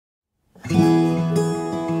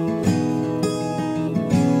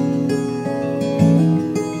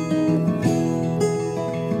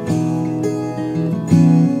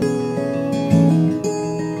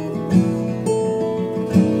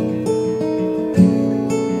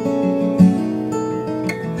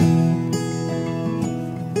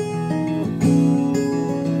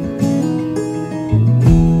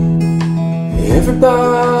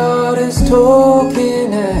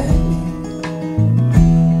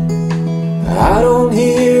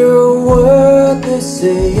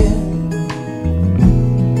saying,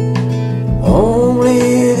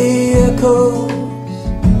 only the echoes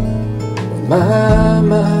of my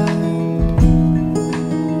mind.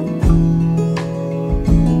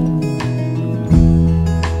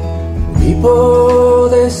 People,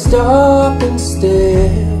 they stop and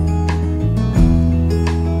stare,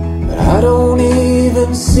 but I don't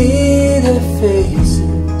even see their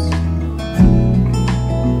faces,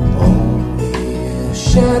 only the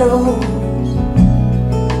shadows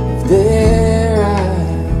of their eyes.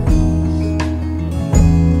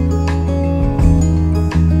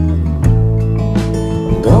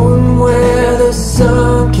 I'm going where the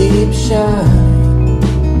sun keeps shining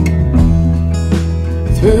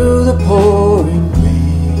through the pouring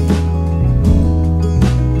rain.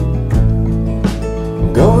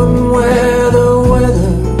 I'm going where the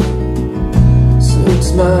weather suits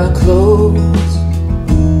my clothes.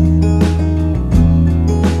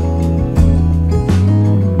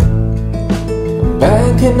 I'm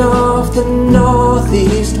banking off the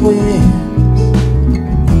northeast winds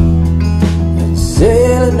and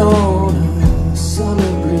sailing on a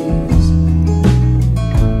summer breeze,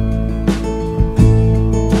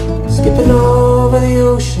 skipping over the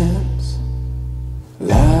oceans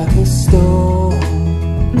like a stone.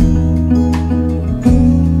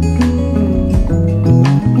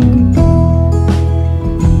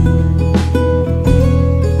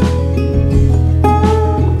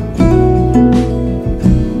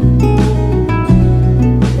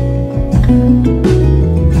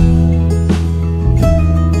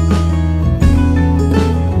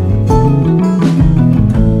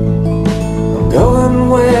 Going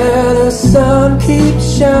where the sun keeps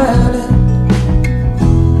shining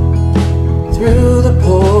through the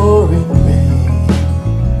pouring rain.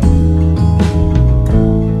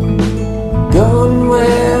 Going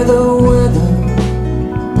where the weather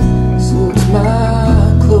suits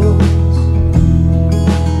my clothes.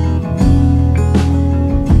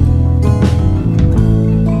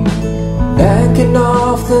 Banking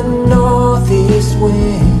off the northeast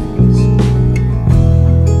winds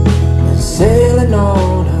and sailing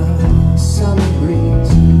on a summer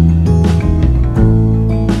breeze,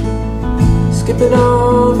 skipping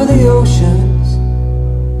over the oceans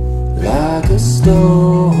like a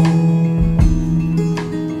stone.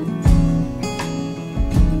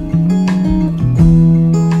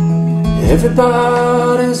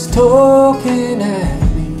 Everybody's talking at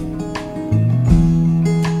me,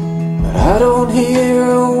 but I don't hear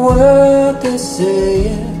a word they're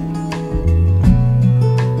saying.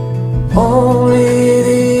 Oh,